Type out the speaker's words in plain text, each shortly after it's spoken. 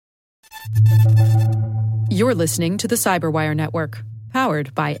You're listening to the Cyberwire Network,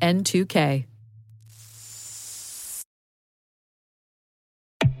 powered by N2K.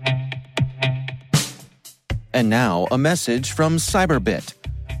 And now, a message from Cyberbit.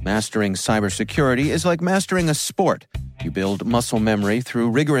 Mastering cybersecurity is like mastering a sport. You build muscle memory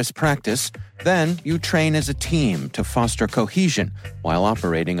through rigorous practice, then you train as a team to foster cohesion while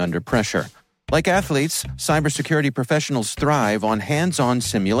operating under pressure. Like athletes, cybersecurity professionals thrive on hands-on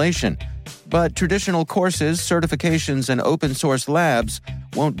simulation. But traditional courses, certifications, and open-source labs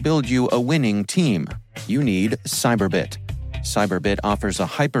won't build you a winning team. You need Cyberbit. Cyberbit offers a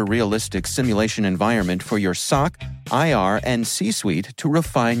hyper-realistic simulation environment for your SOC, IR, and C-suite to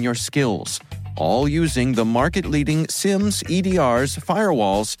refine your skills, all using the market-leading SIMs, EDRs,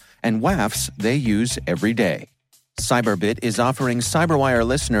 firewalls, and WAFs they use every day. Cyberbit is offering Cyberwire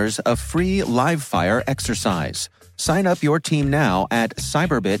listeners a free live-fire exercise. Sign up your team now at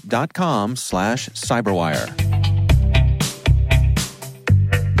cyberbit.com/cyberwire.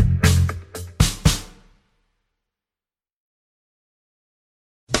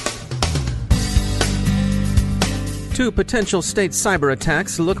 Two potential state cyber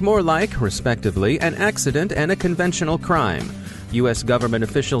attacks look more like, respectively, an accident and a conventional crime. U.S. government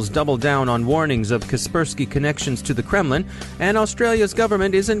officials double down on warnings of Kaspersky connections to the Kremlin, and Australia's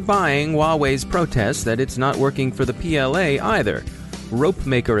government isn't buying Huawei's protests that it's not working for the PLA either.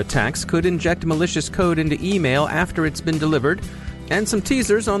 Rope-maker attacks could inject malicious code into email after it's been delivered, and some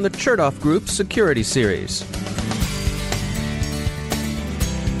teasers on the Chertoff Group's security series.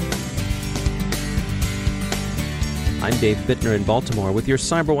 I'm Dave Bittner in Baltimore with your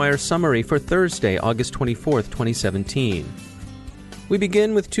Cyberwire summary for Thursday, August 24th, 2017. We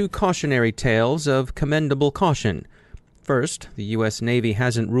begin with two cautionary tales of commendable caution. First, the U.S. Navy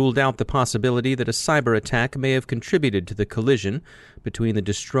hasn't ruled out the possibility that a cyber attack may have contributed to the collision between the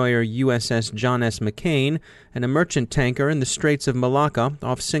destroyer USS John S. McCain and a merchant tanker in the Straits of Malacca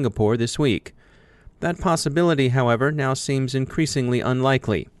off Singapore this week. That possibility, however, now seems increasingly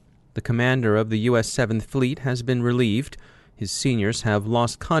unlikely. The commander of the U.S. 7th Fleet has been relieved. His seniors have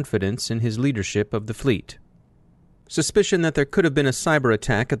lost confidence in his leadership of the fleet. Suspicion that there could have been a cyber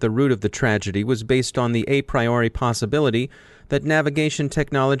attack at the root of the tragedy was based on the a priori possibility that navigation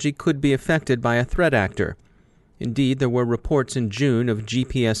technology could be affected by a threat actor. Indeed, there were reports in June of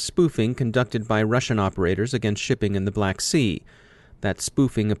GPS spoofing conducted by Russian operators against shipping in the Black Sea. That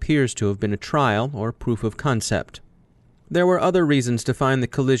spoofing appears to have been a trial or proof of concept. There were other reasons to find the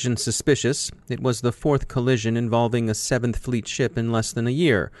collision suspicious. It was the fourth collision involving a 7th Fleet ship in less than a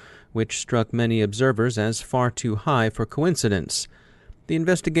year, which struck many observers as far too high for coincidence. The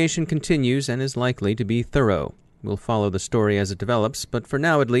investigation continues and is likely to be thorough. We'll follow the story as it develops, but for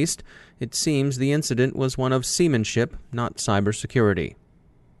now at least, it seems the incident was one of seamanship, not cybersecurity.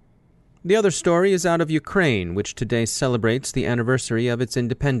 The other story is out of Ukraine, which today celebrates the anniversary of its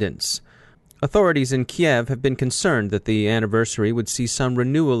independence. Authorities in Kiev have been concerned that the anniversary would see some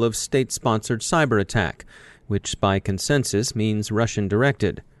renewal of state-sponsored cyber attack, which by consensus means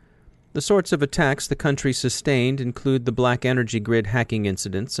Russian-directed. The sorts of attacks the country sustained include the Black Energy Grid hacking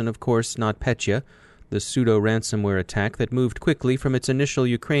incidents and, of course, NotPetya, the pseudo-ransomware attack that moved quickly from its initial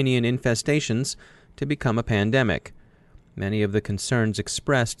Ukrainian infestations to become a pandemic. Many of the concerns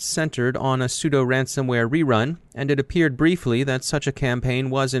expressed centered on a pseudo-ransomware rerun, and it appeared briefly that such a campaign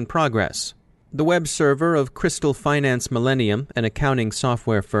was in progress. The web server of Crystal Finance Millennium, an accounting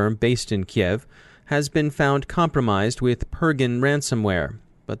software firm based in Kiev, has been found compromised with Pergin ransomware,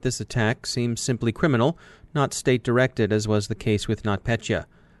 but this attack seems simply criminal, not state-directed as was the case with NotPetya.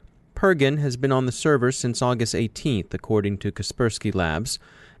 Pergin has been on the server since August 18th, according to Kaspersky Labs,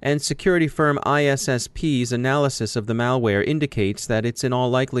 and security firm ISSP's analysis of the malware indicates that it's in all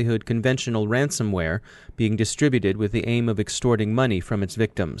likelihood conventional ransomware being distributed with the aim of extorting money from its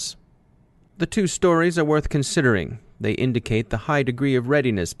victims. The two stories are worth considering. They indicate the high degree of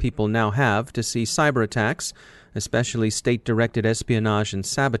readiness people now have to see cyber attacks, especially state-directed espionage and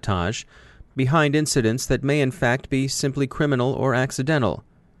sabotage, behind incidents that may in fact be simply criminal or accidental.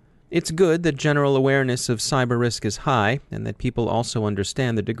 It's good that general awareness of cyber risk is high, and that people also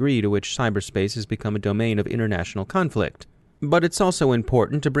understand the degree to which cyberspace has become a domain of international conflict. But it's also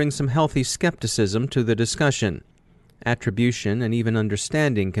important to bring some healthy skepticism to the discussion. Attribution and even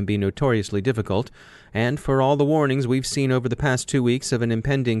understanding can be notoriously difficult, and for all the warnings we've seen over the past 2 weeks of an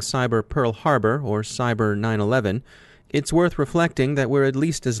impending cyber Pearl Harbor or cyber 9/11, it's worth reflecting that we're at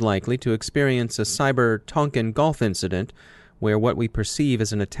least as likely to experience a cyber Tonkin Gulf incident where what we perceive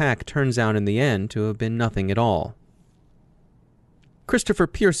as an attack turns out in the end to have been nothing at all. Christopher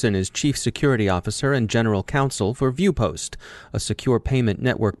Pearson is Chief Security Officer and General Counsel for Viewpost, a secure payment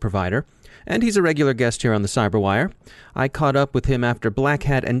network provider, and he's a regular guest here on the CyberWire. I caught up with him after Black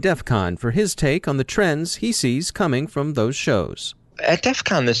Hat and DEF CON for his take on the trends he sees coming from those shows. At DEF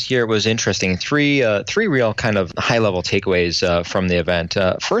CON this year was interesting. Three real kind of high-level takeaways from the event.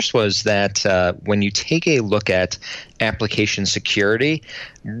 First was that when you take a look at application security,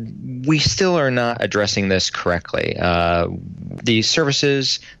 we still are not addressing this correctly. The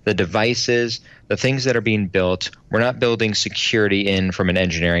services, the devices, the things that are being built, we're not building security in from an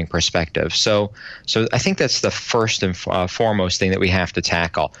engineering perspective. So I think that's the first and foremost thing that we have to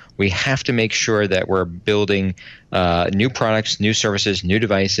tackle. We have to make sure that we're building new products, new services, new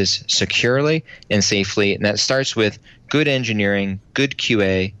devices securely and safely. And that starts with good engineering, good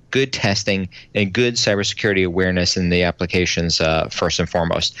QA, good testing, and good cybersecurity awareness in the applications first and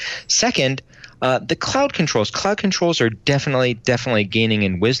foremost. Second, the cloud controls. Cloud controls are definitely gaining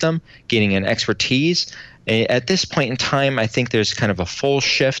in wisdom, gaining in expertise. At this point in time, I think there's kind of a full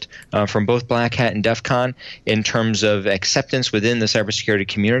shift from both Black Hat and DEF CON in terms of acceptance within the cybersecurity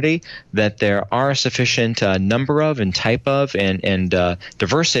community that there are sufficient number of and type of and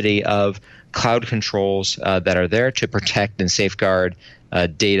diversity of cloud controls that are there to protect and safeguard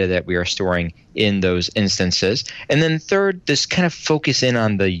data that we are storing in those instances. And then third, this kind of focus in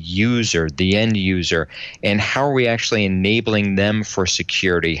on the user, the end user, and how are we actually enabling them for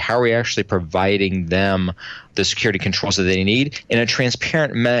security? How are we actually providing them the security controls that they need in a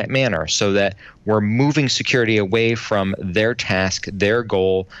transparent manner so that we're moving security away from their task, their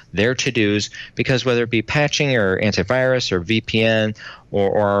goal, their to-dos, because whether it be patching or antivirus or VPN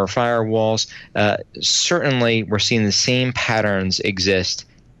or our firewalls, certainly we're seeing the same patterns exist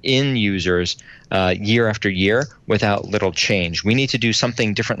in users year after year without little change. We need to do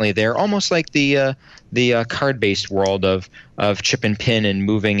something differently there, almost like the card-based world of chip and pin and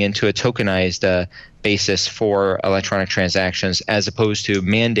moving into a tokenized basis for electronic transactions, as opposed to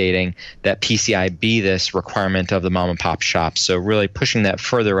mandating that PCI be this requirement of the mom and pop shops. So really pushing that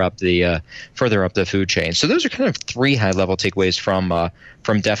further up the food chain. So those are kind of three high-level takeaways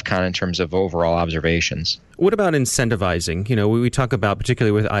from DEF CON in terms of overall observations. What about incentivizing? You know, we talk about,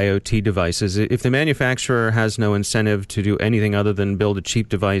 particularly with IoT devices, if the manufacturer has no incentive to do anything other than build a cheap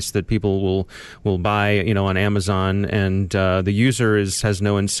device that people will buy, you know, on Amazon, and the user has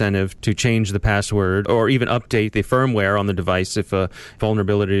no incentive to change the password or even update the firmware on the device if a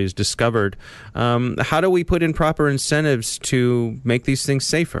vulnerability is discovered, how do we put in proper incentives to make these things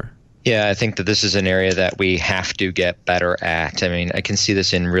safer? Yeah, I think that this is an area that we have to get better at. I mean, I can see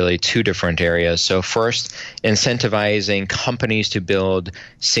this in really two different areas. So first, incentivizing companies to build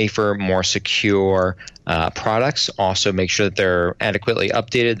safer, more secure products. Also make sure that they're adequately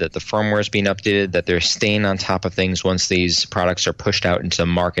updated, that the firmware is being updated, that they're staying on top of things once these products are pushed out into the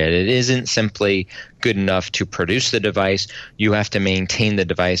market. It isn't simply good enough to produce the device. You have to maintain the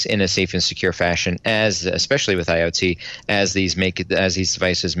device in a safe and secure fashion, especially with IoT, as these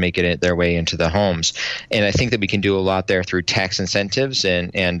devices make it their way into the homes. And I think that we can do a lot there through tax incentives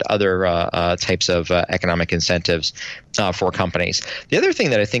and other types of economic incentives for companies. The other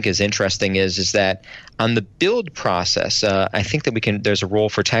thing that I think is interesting is that on the build process, I think that there's a role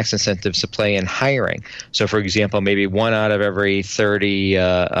for tax incentives to play in hiring. So, for example, maybe 1 out of every 30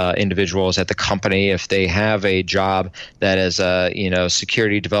 individuals at the company, if they have a job that is a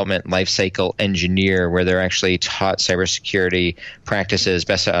security development lifecycle engineer, where they're actually taught cybersecurity practices,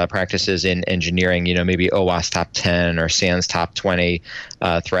 best practices in engineering, maybe OWASP top 10 or SANS top 20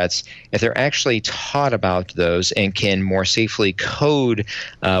 threats. If they're actually taught about those and can more safely code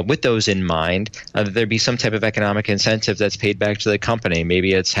with those in mind, there'd be some type of economic incentive that's paid back to the company.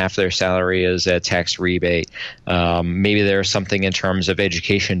 Maybe it's half their salary as a tax rebate. Maybe there's something in terms of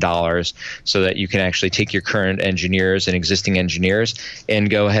education dollars so that you can actually take your current engineers and existing engineers and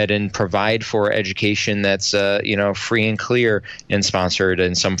go ahead and provide for education that's free and clear and sponsored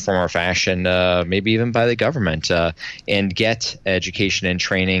in some form or fashion, maybe even by the government, and get education and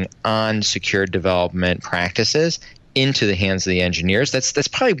training on secure development practices into the hands of the engineers. That's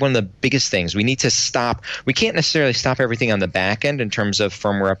probably one of the biggest things. We need to stop. We can't necessarily stop everything on the back end in terms of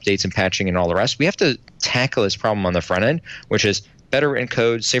firmware updates and patching and all the rest. We have to tackle this problem on the front end, which is better written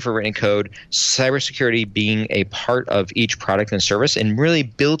code, safer written code, cybersecurity being a part of each product and service and really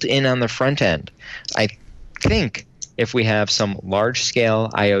built in on the front end. I think if we have some large-scale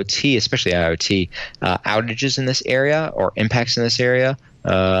IoT, especially IoT, outages in this area or impacts in this area,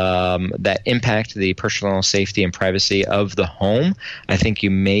 that impact the personal safety and privacy of the home, I think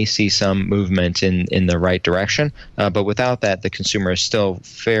you may see some movement in the right direction. But without that, the consumer is still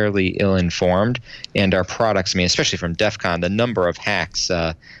fairly ill-informed. And our products, especially from DEF CON, the number of hacks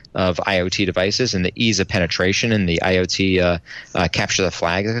of IoT devices and the ease of penetration in the IoT capture the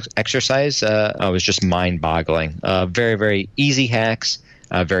flag exercise was just mind-boggling. Very, very easy hacks.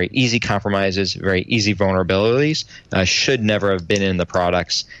 Very easy compromises, very easy vulnerabilities, should never have been in the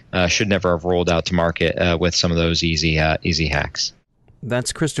products, should never have rolled out to market with some of those easy hacks.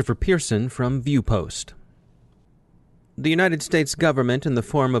 That's Christopher Pearson from ViewPost. The United States government, in the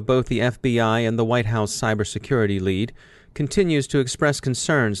form of both the FBI and the White House cybersecurity lead, continues to express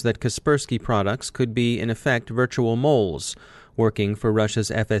concerns that Kaspersky products could be, in effect, virtual moles, working for Russia's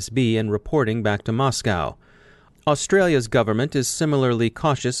FSB and reporting back to Moscow. Australia's government is similarly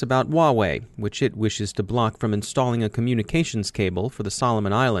cautious about Huawei, which it wishes to block from installing a communications cable for the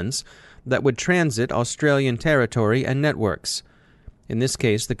Solomon Islands that would transit Australian territory and networks. In this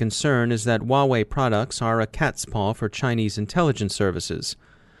case, the concern is that Huawei products are a cat's paw for Chinese intelligence services.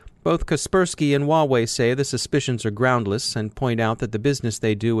 Both Kaspersky and Huawei say the suspicions are groundless and point out that the business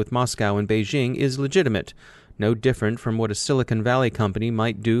they do with Moscow and Beijing is legitimate, no different from what a Silicon Valley company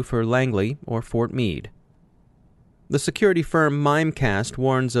might do for Langley or Fort Meade. The security firm Mimecast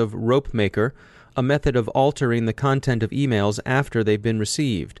warns of RopeMaker, a method of altering the content of emails after they've been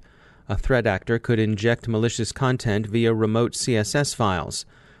received. A threat actor could inject malicious content via remote CSS files.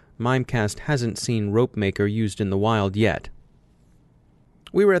 Mimecast hasn't seen RopeMaker used in the wild yet.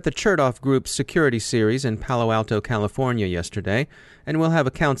 We were at the Chertoff Group's security series in Palo Alto, California yesterday, and we'll have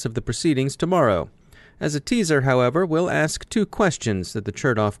accounts of the proceedings tomorrow. As a teaser, however, we'll ask two questions that the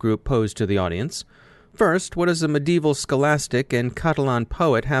Chertoff Group posed to the audience. First, what does a medieval scholastic and Catalan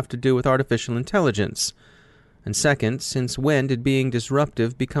poet have to do with artificial intelligence? And second, since when did being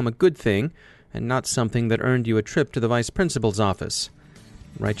disruptive become a good thing and not something that earned you a trip to the vice principal's office?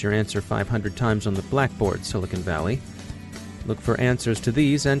 Write your answer 500 times on the blackboard, Silicon Valley. Look for answers to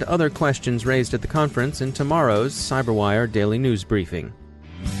these and other questions raised at the conference in tomorrow's CyberWire Daily News Briefing.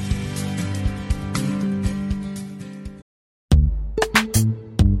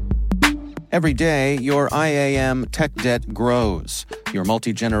 Every day, your IAM tech debt grows. Your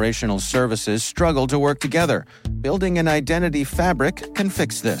multi-generational services struggle to work together. Building an identity fabric can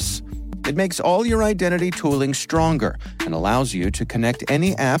fix this. It makes all your identity tooling stronger and allows you to connect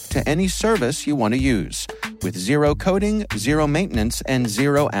any app to any service you want to use, with zero coding, zero maintenance, and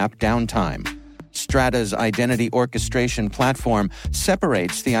zero app downtime. Strata's identity orchestration platform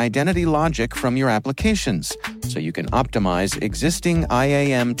separates the identity logic from your applications, so you can optimize existing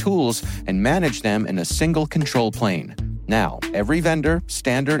IAM tools and manage them in a single control plane. Now, every vendor,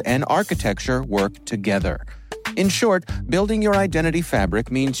 standard, and architecture work together. In short, building your identity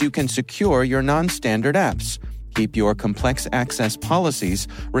fabric means you can secure your non-standard apps, keep your complex access policies,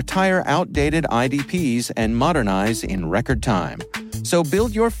 retire outdated IDPs, and modernize in record time. So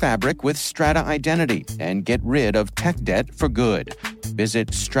build your fabric with Strata Identity and get rid of tech debt for good.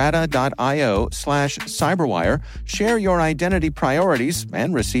 Visit strata.io/cyberwire, share your identity priorities,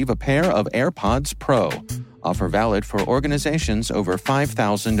 and receive a pair of AirPods Pro. Offer valid for organizations over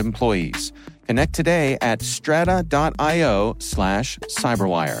 5,000 employees. Connect today at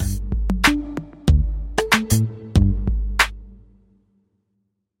strata.io/cyberwire.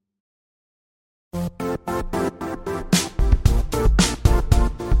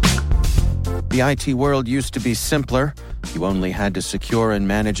 The IT world used to be simpler. You only had to secure and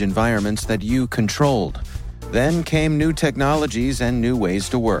manage environments that you controlled. Then came new technologies and new ways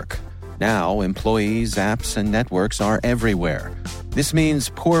to work. Now, employees, apps, and networks are everywhere. This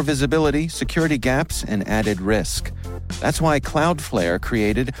means poor visibility, security gaps, and added risk. That's why Cloudflare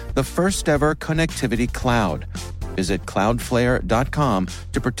created the first-ever connectivity cloud. Visit cloudflare.com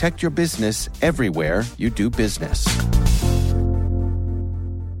to protect your business everywhere you do business.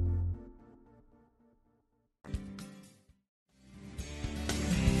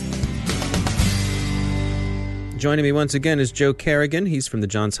 Joining me once again is Joe Carrigan. He's from the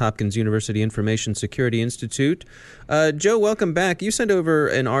Johns Hopkins University Information Security Institute. Joe, welcome back. You sent over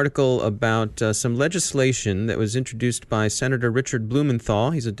an article about some legislation that was introduced by Senator Richard Blumenthal.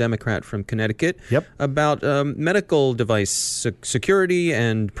 He's a Democrat from Connecticut. Yep. About medical device security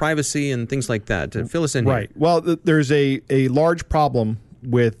and privacy and things like that. Fill us in here. Right. Well, there's a large problem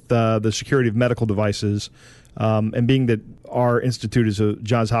with the security of medical devices. And being that our institute is a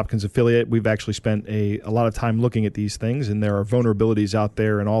Johns Hopkins affiliate, we've actually spent a lot of time looking at these things, and there are vulnerabilities out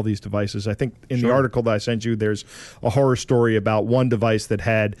there in all these devices. I think in the article that I sent you, there's a horror story about one device that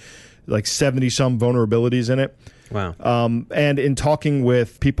had like 70-some vulnerabilities in it. Wow. And in talking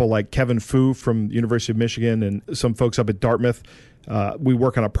with people like Kevin Fu from the University of Michigan and some folks up at Dartmouth, we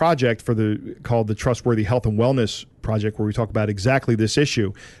work on a project called the Trustworthy Health and Wellness Project, where we talk about exactly this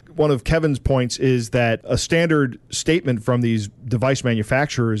issue. One of Kevin's points is that a standard statement from these device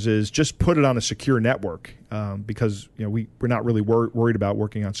manufacturers is just put it on a secure network, because we're not really worried about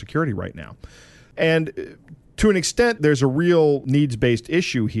working on security right now. And to an extent, there's a real needs-based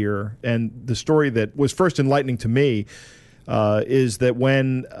issue here. And the story that was first enlightening to me is that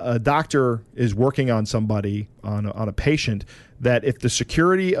when a doctor is working on somebody, on a patient, that if the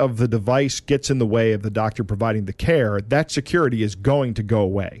security of the device gets in the way of the doctor providing the care, that security is going to go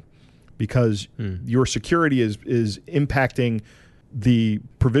away, because your security is impacting the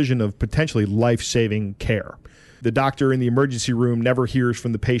provision of potentially life-saving care. The doctor in the emergency room never hears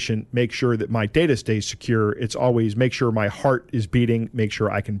from the patient, make sure that my data stays secure. It's always make sure my heart is beating, make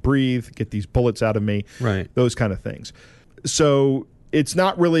sure I can breathe, get these bullets out of me, right? Those kind of things. So it's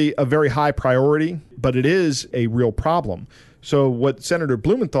not really a very high priority, but it is a real problem. So what Senator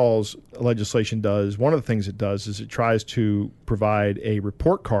Blumenthal's legislation does, one of the things it does is it tries to provide a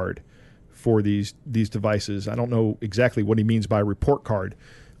report card for these devices. I don't know exactly what he means by report card.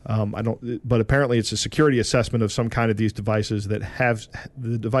 But apparently it's a security assessment of some kind of these devices that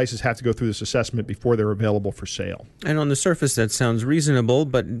the devices have to go through this assessment before they're available for sale. And on the surface, that sounds reasonable,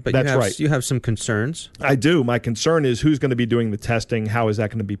 but you have some concerns. I do. My concern is who's going to be doing the testing. How is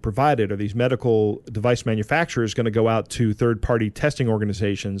that going to be provided? Are these medical device manufacturers going to go out to third-party testing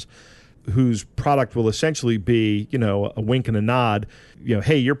organizations whose product will essentially be, a wink and a nod,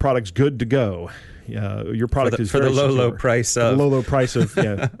 hey, your product's good to go. Your product is for very the low secure. price of low price of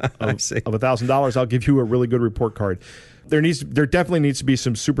 $1,000. I'll give you a really good report card. There definitely needs to be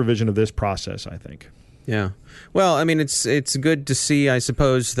some supervision of this process, I think. Yeah. Well, I mean, it's good to see, I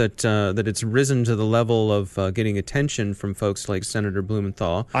suppose, that it's risen to the level of getting attention from folks like Senator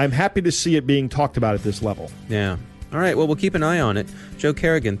Blumenthal. I'm happy to see it being talked about at this level. Yeah. All right. Well, we'll keep an eye on it. Joe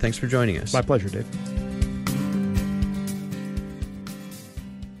Carrigan, thanks for joining us. My pleasure, Dave.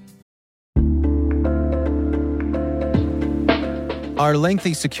 Are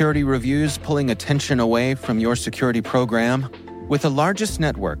lengthy security reviews pulling attention away from your security program? With the largest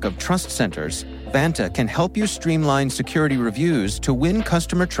network of trust centers, Vanta can help you streamline security reviews to win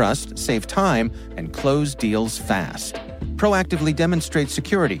customer trust, save time, and close deals fast. Proactively demonstrate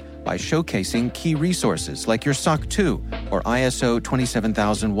security by showcasing key resources like your SOC 2 or ISO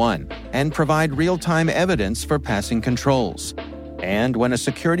 27001 and provide real-time evidence for passing controls. And when a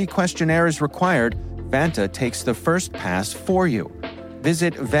security questionnaire is required, Vanta takes the first pass for you.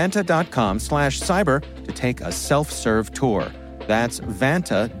 Visit vanta.com/cyber to take a self-serve tour. That's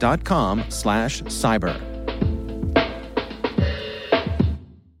vanta.com/cyber.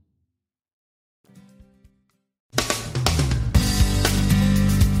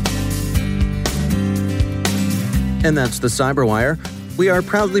 And that's the Cyberwire. We are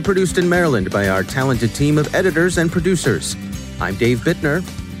proudly produced in Maryland by our talented team of editors and producers. I'm Dave Bittner.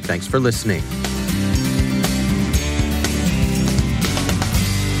 Thanks for listening.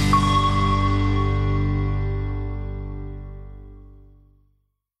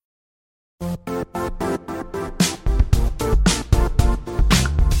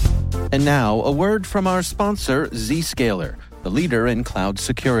 And now, a word from our sponsor, Zscaler, the leader in cloud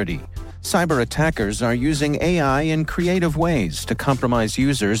security. Cyber attackers are using AI in creative ways to compromise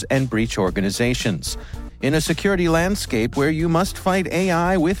users and breach organizations. In a security landscape where you must fight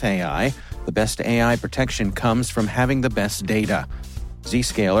AI with AI, the best AI protection comes from having the best data.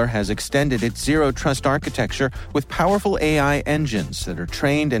 Zscaler has extended its Zero Trust architecture with powerful AI engines that are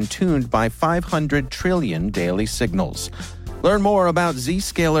trained and tuned by 500 trillion daily signals. Learn more about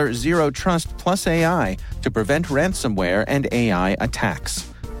Zscaler Zero Trust Plus AI to prevent ransomware and AI attacks.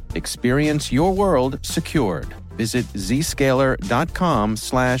 Experience your world secured. Visit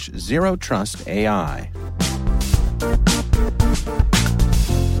zscaler.com/zerotrustai.